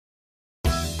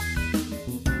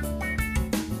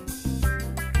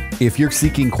If you're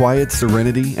seeking quiet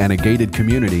serenity and a gated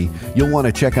community, you'll want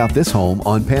to check out this home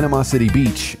on Panama City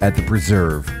Beach at the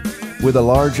Preserve. With a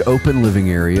large open living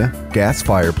area, gas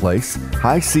fireplace,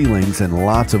 high ceilings, and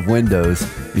lots of windows,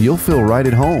 you'll feel right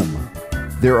at home.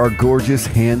 There are gorgeous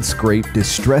hand-scraped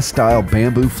distress-style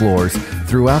bamboo floors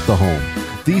throughout the home.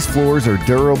 These floors are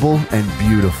durable and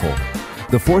beautiful.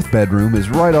 The fourth bedroom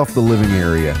is right off the living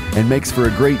area and makes for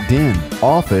a great den,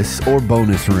 office, or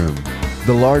bonus room.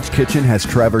 The large kitchen has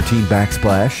travertine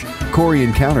backsplash,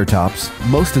 corian countertops.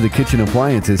 Most of the kitchen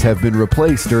appliances have been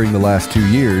replaced during the last 2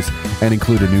 years and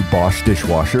include a new Bosch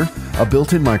dishwasher, a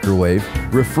built-in microwave,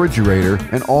 refrigerator,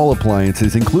 and all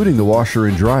appliances, including the washer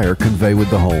and dryer, convey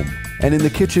with the home. And in the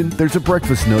kitchen, there's a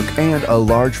breakfast nook and a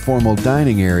large formal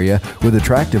dining area with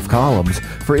attractive columns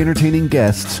for entertaining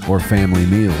guests or family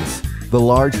meals. The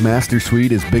large master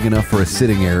suite is big enough for a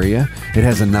sitting area. It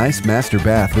has a nice master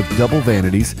bath with double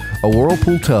vanities, a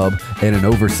whirlpool tub, and an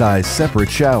oversized separate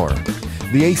shower.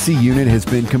 The AC unit has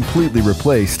been completely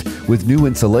replaced with new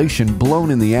insulation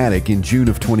blown in the attic in June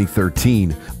of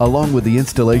 2013, along with the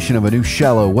installation of a new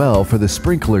shallow well for the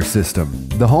sprinkler system.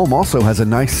 The home also has a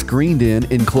nice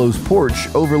screened-in enclosed porch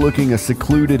overlooking a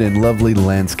secluded and lovely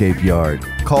landscape yard.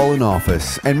 Call an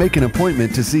office and make an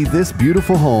appointment to see this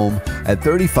beautiful home at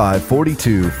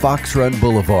 3542 Fox Run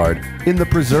Boulevard in the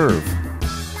Preserve.